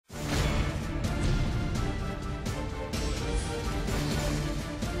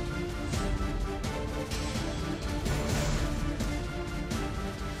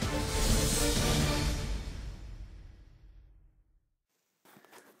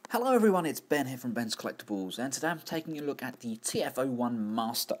Hello everyone, it's Ben here from Benscollectables, and today I'm taking a look at the TF-01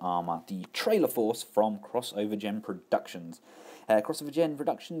 Master Armour, the trailer force from Xovergen Productions. Xovergen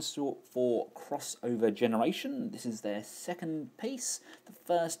Productions short for Crossover Generation. This is their second piece, the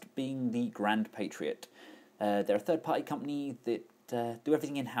first being the Grand Patriot. They're a third-party company that do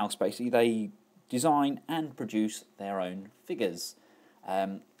everything in-house basically. They design and produce their own figures.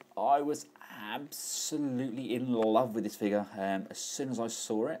 I was absolutely in love with this figure as soon as I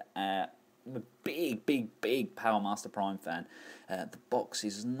saw it. I'm a big Power Master Prime fan. The box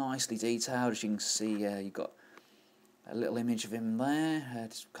is nicely detailed, as you can see. You've got a little image of him there,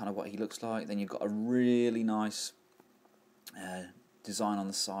 just kind of what he looks like. Then you've got a really nice design on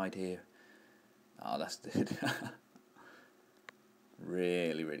the side here. Oh, that's good.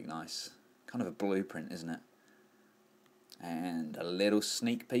 Really nice. Kind of a blueprint, isn't it? And a little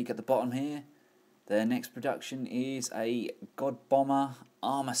sneak peek at the bottom here. Their next production is a God Bomber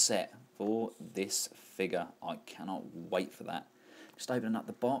armor set for this figure. I cannot wait for that. Just opening up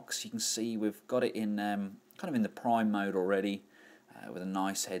the box, you can see we've got it in kind of in the prime mode already, with a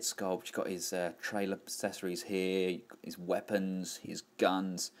nice head sculpt. You've got his trailer accessories here, his weapons, his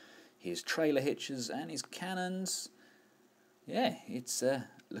guns, his trailer hitches, and his cannons. Yeah, it's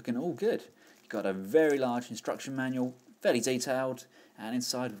looking all good. You've got a very large instruction manual, fairly detailed, and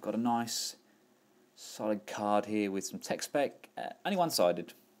inside we've got a nice solid card here with some tech spec, only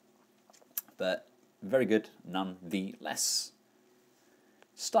one-sided, but very good nonetheless.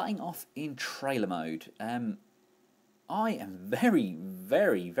 Starting off in trailer mode, I am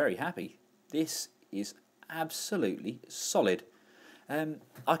very happy. This is absolutely solid.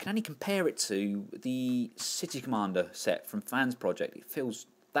 I can only compare it to the City Commander set from Fans Project. It feels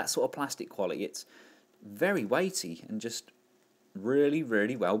that sort of plastic quality. It's very weighty and just really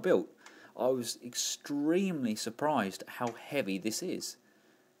well built. I was extremely surprised at how heavy this is.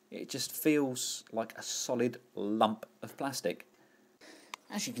 It just feels like a solid lump of plastic.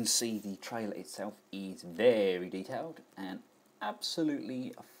 As you can see, the trailer itself is very detailed and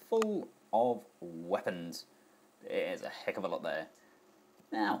absolutely full of weapons. There's a heck of a lot there.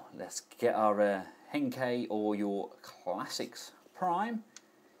 Now let's get our Henkei or your Classics Prime.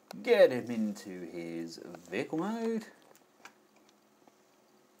 Get him into his vehicle mode,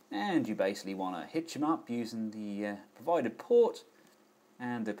 and you basically want to hitch him up using the provided port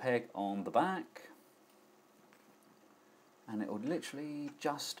and the peg on the back, and it would literally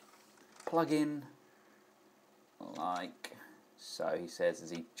just plug in like so, he says, as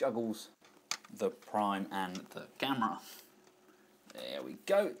he juggles the Prime and the camera. There we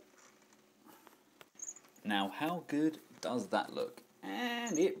go. Now how good does that look?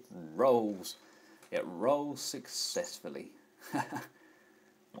 And it rolls. It rolls successfully.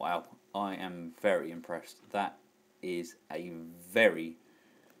 Wow, I am very impressed. That is a very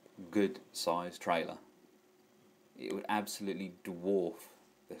good size trailer. It would absolutely dwarf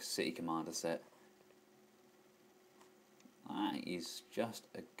the City Commander set. That is just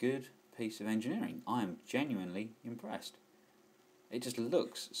a good piece of engineering. I am genuinely impressed. It just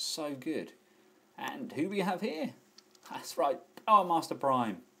looks so good. And who we have here? That's right, Power Master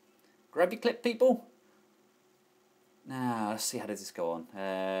Prime. Grab your clip, people. Now, let's see, how does this go on?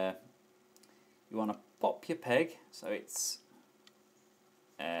 You want to pop your peg, so it's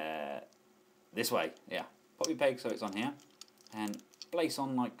this way, yeah. Pop your peg so it's on here, and place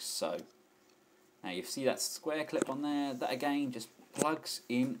on like so. Now you see that square clip on there, that again just plugs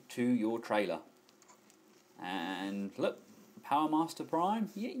into your trailer. And look, Power Master Prime,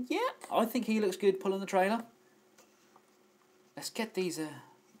 yeah, I think he looks good pulling the trailer. Let's get these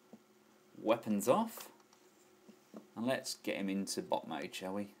weapons off, and let's get him into bot mode,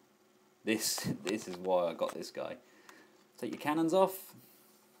 shall we? This is why I got this guy. Take your cannons off.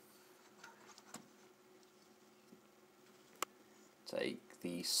 Take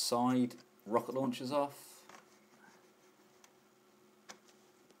the side rocket launchers off.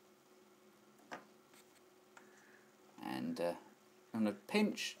 And I'm going to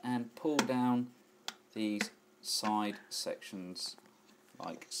pinch and pull down these side sections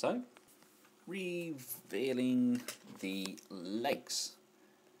like so, revealing the legs.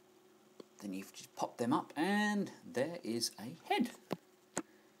 Then you just pop them up and there is a head.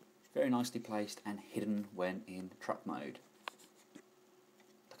 Very nicely placed and hidden when in truck mode.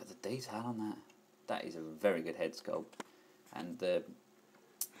 Look at the detail on that. That is a very good head sculpt. And the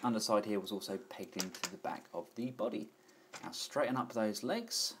underside here was also pegged into the back of the body. Now straighten up those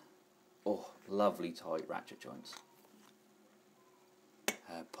legs. Oh, lovely tight ratchet joints.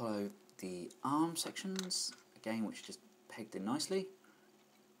 Pull out the arm sections, again, which are just pegged in nicely.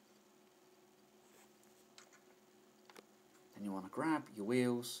 and you want to grab your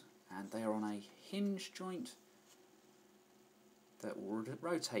wheels, and they are on a hinge joint that will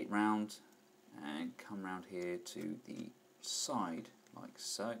rotate round and come round here to the side like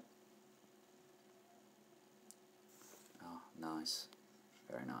so. Oh, nice,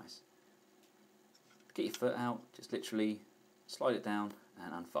 very nice. Get your foot out, just literally slide it down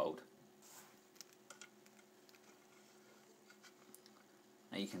and unfold.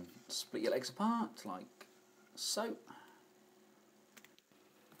 Now you can split your legs apart like so,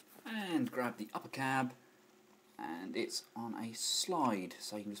 and grab the upper cab, and it's on a slide,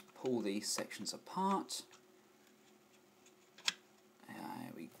 so you can just pull these sections apart.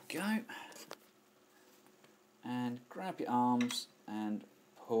 There we go. And grab your arms and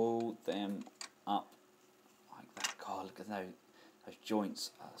pull them up like that. God, look at those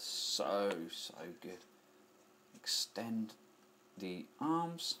joints are so good. Extend the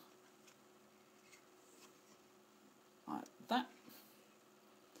arms like that,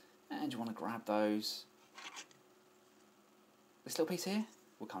 and you want to grab those. This little piece here,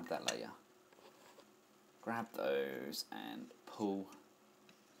 we'll come to that later. Grab those and pull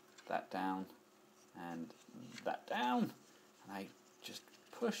that down and that down, and I just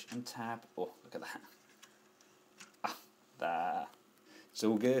push and tab. Oh, look at that. Ah, there. It's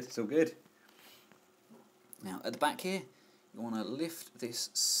all good, it's all good. Now at the back here, you want to lift this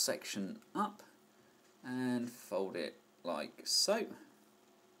section up and fold it like so.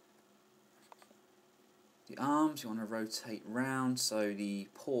 The arms you want to rotate round so the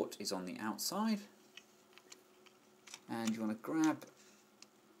port is on the outside, and you want to grab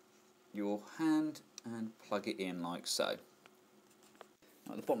your hand and plug it in like so.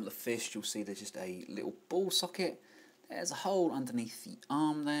 Now at the bottom of the fist you'll see there's just a little ball socket. There's a hole underneath the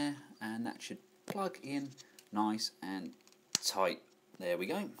arm there, and that should plug in nice and tight. There we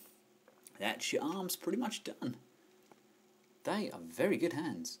go. That's your arms pretty much done. They are very good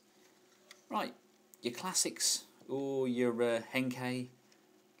hands. Right, your classics or your Henke.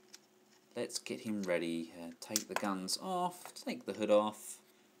 Let's get him ready. Take the guns off, take the hood off,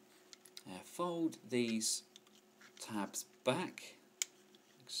 fold these tabs back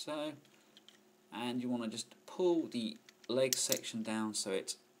like so, and you want to just pull the leg section down so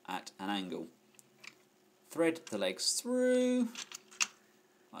it's at an angle. Thread the legs through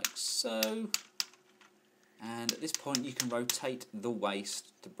like so, and at this point you can rotate the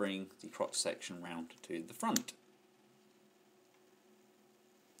waist to bring the crotch section round to the front.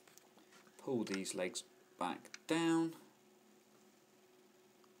 Pull these legs back down,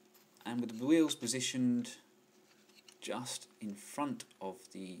 and with the wheels positioned just in front of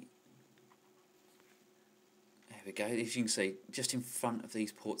the, there we go, as you can see, just in front of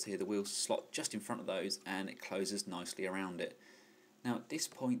these ports here, the wheels slot just in front of those, and it closes nicely around it. Now at this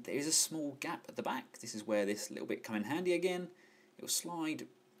point there is a small gap at the back. This is where this little bit come in handy again. It will slide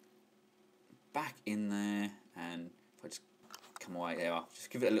back in there, and if I just come away, there, just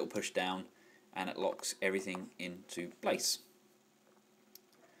give it a little push down and it locks everything into place.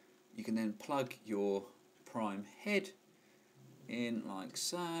 You can then plug your prime head in like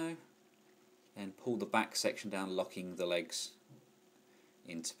so, and pull the back section down, locking the legs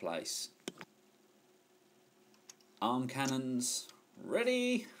into place. Arm cannons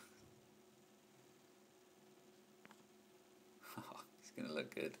ready. It's going to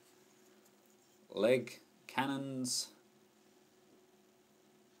look good. Leg cannons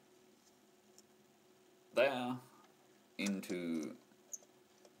there, into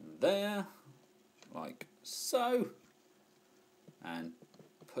there like so, and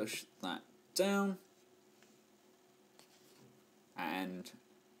push that down. And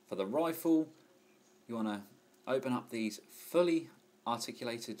for the rifle you want to open up these fully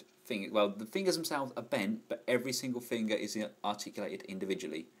articulated fingers. Well, the fingers themselves are bent, but every single finger is articulated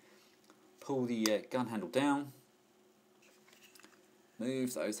individually. Pull the gun handle down,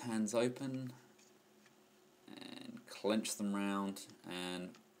 move those hands open and clench them round,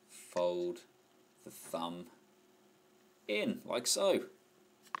 and fold the thumb in like so.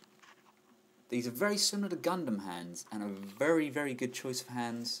 These are very similar to Gundam hands, and a very, very good choice of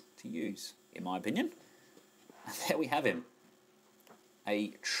hands to use, in my opinion. And there we have him.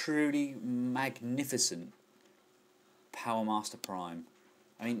 A truly magnificent Power Master Prime.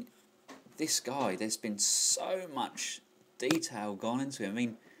 I mean, this guy, there's been so much detail gone into him. I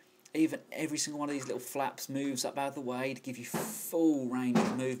mean, even every single one of these little flaps moves up out of the way to give you full range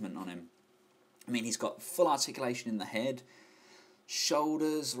of movement on him. I mean, he's got full articulation in the head,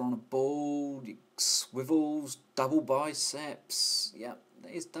 shoulders are on a ball, swivels, double biceps, yep,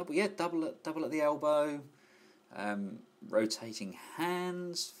 there's double, yeah, double at the elbow, rotating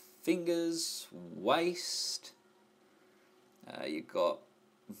hands, fingers, waist, You've got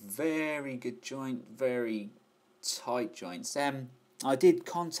very good joint, very tight joints. I did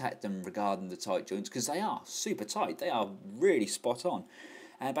contact them regarding the tight joints because they are super tight. They are really spot on.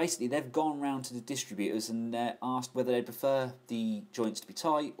 Basically, they've gone round to the distributors and asked whether they prefer the joints to be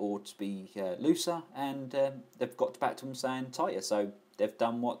tight or to be looser, and they've got back to them saying tighter. So they've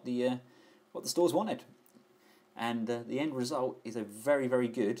done what the stores wanted, and the end result is a very, very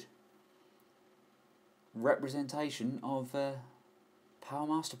good representation of Power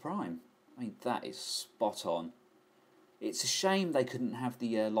Master Prime. I mean, that is spot on. It's a shame they couldn't have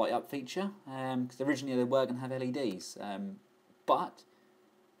the light up feature, because originally they were going to have LEDs, but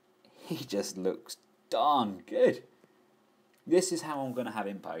he just looks darn good. This is how I'm going to have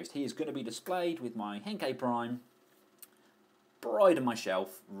him posed. He is going to be displayed with my Henkei Prime right on my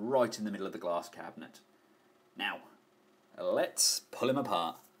shelf, right in the middle of the glass cabinet. Now, let's pull him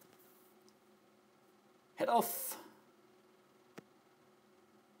apart. Head off.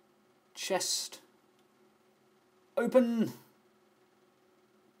 Chest open.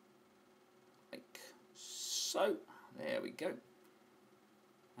 Like so. There we go.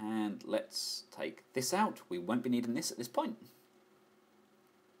 And let's take this out. We won't be needing this at this point.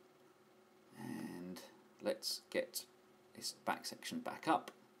 And let's get this back section back up.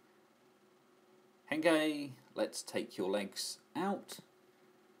 Henkei, let's take your legs out.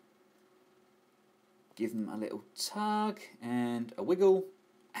 Give them a little tug and a wiggle.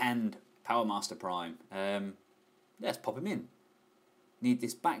 And Power Master Prime. Let's pop him in. Need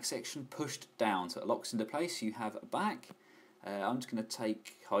this back section pushed down so it locks into place. You have a back. I'm just going to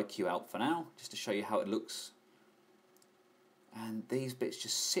take Haikyuu out for now, just to show you how it looks. And these bits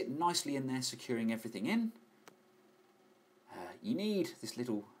just sit nicely in there, securing everything in. You need this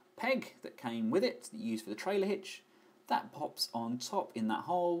little peg that came with it, that you use for the trailer hitch. That pops on top in that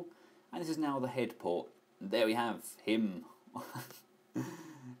hole, and this is now the head port. And there we have him.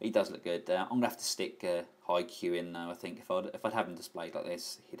 He does look good. I'm going to have to stick Haikyuu in though, I think. If I'd have him displayed like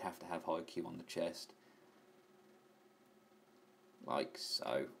this, he'd have to have Haikyuu on the chest. Like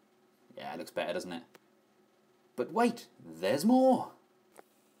so. Yeah, it looks better, doesn't it? But wait, there's more!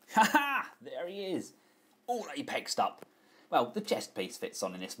 Haha! There he is! All apexed up! Well, the chest piece fits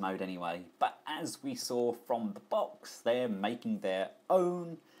on in this mode anyway, but as we saw from the box, they're making their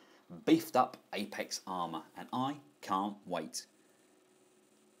own beefed up Apex armour, and I can't wait.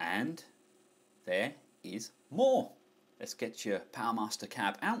 And there is more! Let's get your Power Master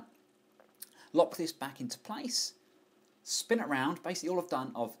cab out, lock this back into place, spin it around. Basically all I've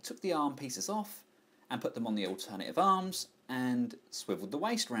done, I've took the arm pieces off and put them on the alternative arms and swiveled the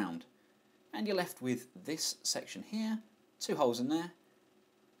waist round. And you're left with this section here, 2 holes in there.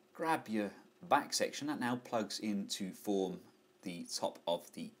 Grab your back section, that now plugs in to form the top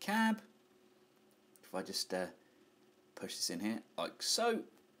of the cab. If I just push this in here, like so.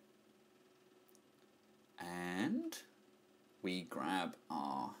 And we grab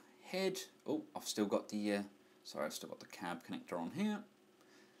our head. Oh, I've still got the I've still got the cab connector on here.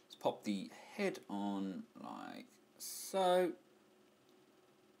 Let's pop the head on like so.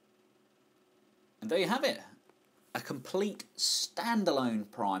 And there you have it. A complete standalone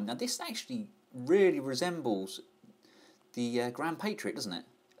Prime. Now this actually really resembles the Grand Patriot, doesn't it?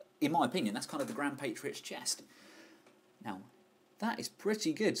 In my opinion, that's kind of the Grand Patriot's chest. Now, that is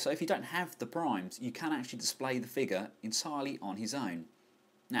pretty good. So if you don't have the Primes, you can actually display the figure entirely on his own.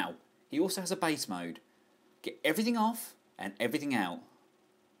 Now, he also has a base mode. Get everything off and everything out.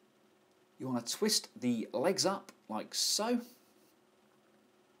 You want to twist the legs up like so.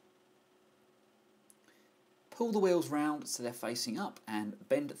 Pull the wheels round so they're facing up and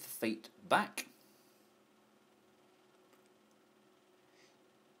bend the feet back.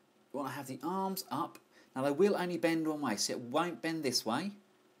 You want to have the arms up. Now they will only bend one way, so it won't bend this way.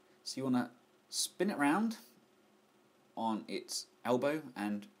 So you want to spin it round on its elbow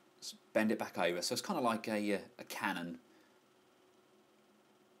and bend it back over. So it's kind of like a cannon.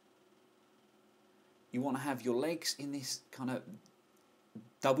 You want to have your legs in this kind of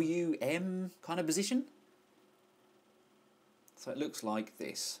WM kind of position. So it looks like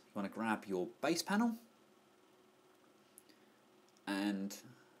this. You want to grab your base panel and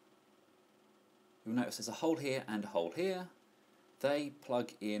you'll notice there's a hole here and a hole here. They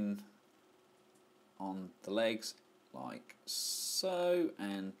plug in on the legs like so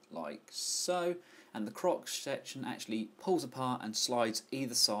and like so, and the crotch section actually pulls apart and slides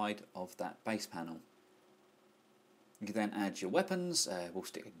either side of that base panel. You can then add your weapons. We'll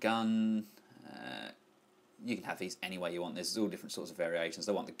stick a gun. You can have these any way you want. There's all different sorts of variations.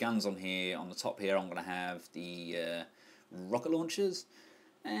 I want the guns on here. On the top here I'm going to have the rocket launchers,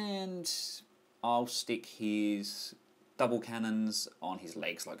 and I'll stick his double cannons on his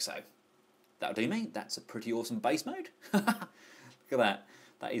legs like so. That'll do me. That's a pretty awesome base mode. Look at that.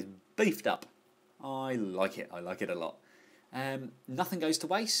 That is beefed up. I like it. I like it a lot. Nothing goes to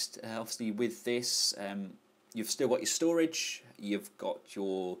waste. Obviously with this, you've still got your storage. You've got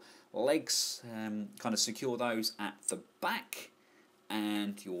your legs, kind of secure those at the back,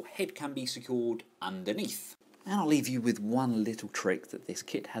 and your head can be secured underneath. And I'll leave you with one little trick that this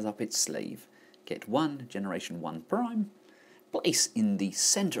kit has up its sleeve. Get one Generation 1 Prime, place in the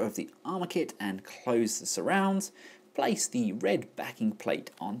centre of the armour kit and close the surrounds, place the red backing plate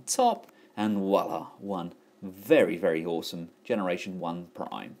on top, and voila, one very, very awesome Generation 1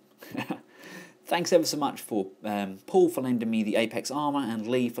 Prime. Thanks ever so much for Paul for lending me the Apex armour and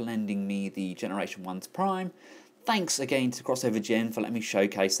Lee for lending me the Generation 1's Prime. Thanks again to Xovergen for letting me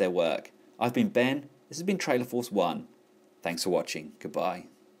showcase their work. I've been Ben, this has been Trailer Force 1. Thanks for watching, goodbye.